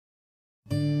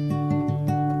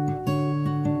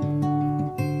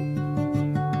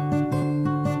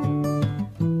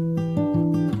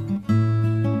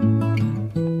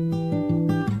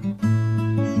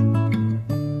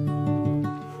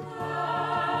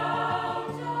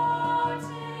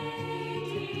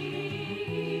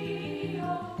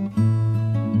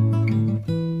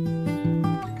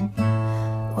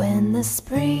the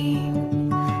spring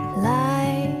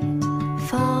light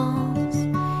falls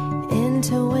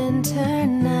into winter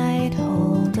night,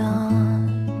 hold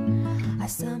on, a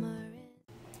summer.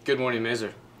 Good morning,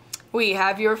 Mazer. We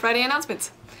have your Friday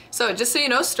announcements. So just so you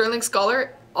know, Sterling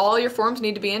Scholar, all your forms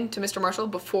need to be in to Mr. Marshall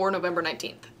before November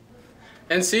 19th.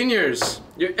 And seniors,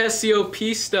 your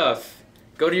SCOP stuff.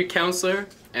 Go to your counselor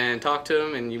and talk to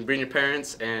him, and you can bring your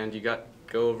parents, and you got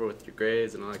go over with your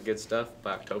grades and all that good stuff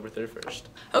by October 31st.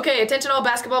 Okay, attention all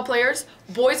basketball players.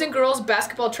 Boys and girls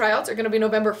basketball tryouts are going to be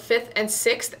November 5th and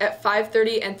 6th at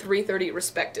 5:30 and 3:30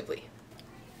 respectively.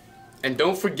 And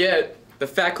don't forget the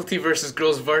faculty versus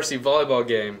girls varsity volleyball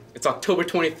game. It's October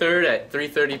 23rd at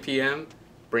 3:30 p.m.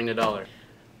 Bring the dollar.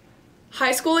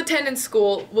 High school attendance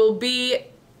school will be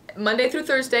Monday through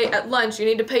Thursday at lunch. You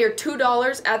need to pay your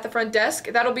 $2 at the front desk.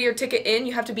 That'll be your ticket in.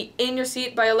 You have to be in your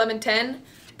seat by 11:10,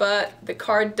 but the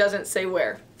card doesn't say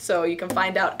where, so you can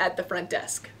find out at the front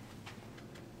desk.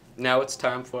 Now it's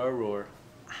time for our roar.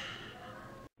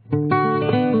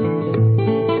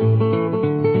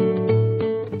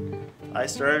 I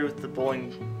started with the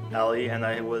bowling alley, and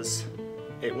I was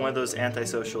one of those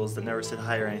antisocials that never said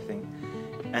hi or anything,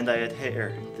 and I had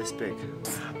hair this big.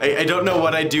 I don't know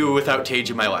what I'd do without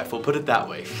Tage in my life, we'll put it that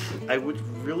way. I would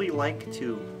really like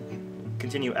to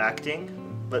continue acting,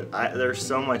 but there's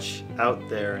so much out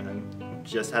there, and I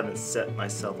just haven't set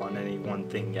myself on any one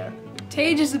thing yet.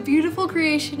 Tage is a beautiful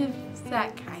creation of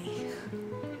that guy.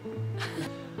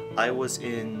 I was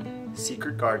in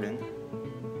Secret Garden,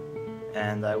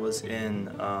 and I was in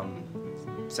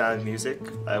Sound of Music.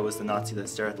 I was the Nazi that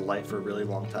stared at the light for a really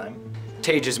long time.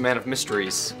 Tage is a man of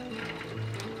mysteries.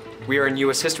 We are in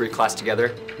U.S. history class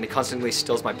together, and he constantly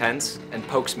steals my pens and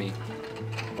pokes me.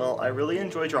 Well, I really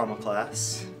enjoy drama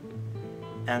class,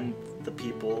 and the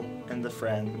people, and the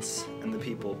friends, and the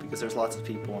people, because there's lots of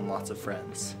people and lots of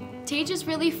friends. Tage is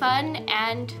really fun,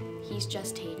 and he's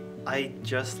just Tage. I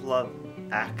just love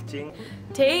acting.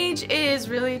 Tage is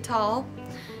really tall,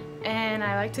 and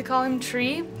I like to call him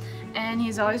Tree, and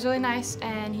he's always really nice,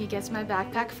 and he gets my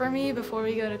backpack for me before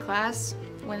we go to class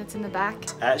when it's in the back.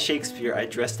 At Shakespeare, I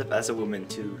dressed up as a woman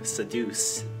to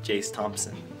seduce Jace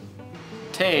Thompson.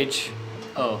 Tage,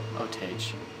 oh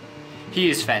Tage, he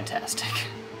is fantastic.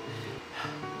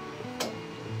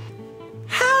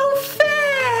 How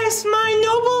fares my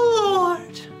noble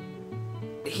lord?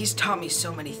 He's taught me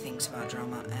so many things about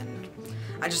drama, and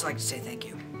I just like to say thank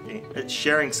you. It's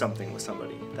sharing something with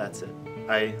somebody, that's it.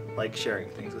 I like sharing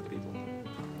things with people.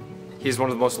 He is one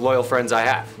of the most loyal friends I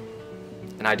have,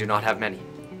 and I do not have many.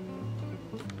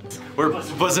 We're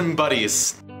bosom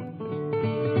buddies.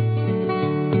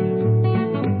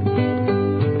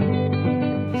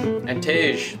 And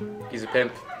Tage, he's a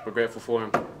pimp. We're grateful for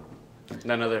him.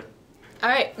 None other. All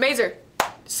right, Mazer,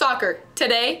 soccer,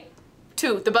 today,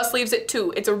 2. The bus leaves at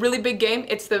 2. It's a really big game.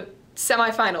 It's the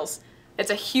semifinals.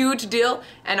 It's a huge deal,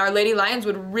 and our Lady Lions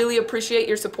would really appreciate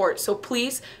your support. So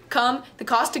please come. The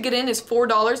cost to get in is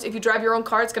 $4. If you drive your own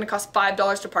car, it's going to cost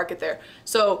 $5 to park it there.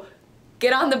 So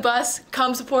get on the bus.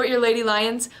 Come support your Lady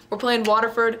Lions. We're playing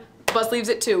Waterford. Bus leaves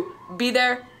at 2. Be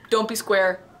there. Don't be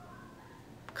square.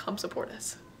 Come support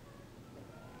us.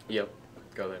 Yep.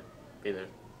 Go there. Be there.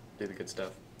 Do the good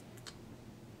stuff.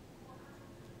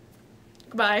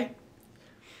 Goodbye.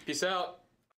 Peace out.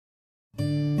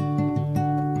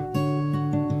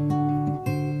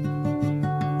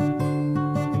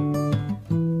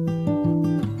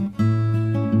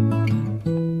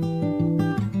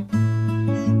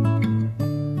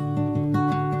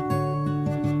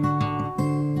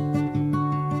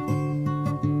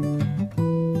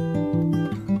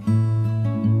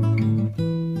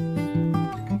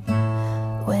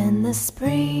 When the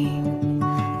spring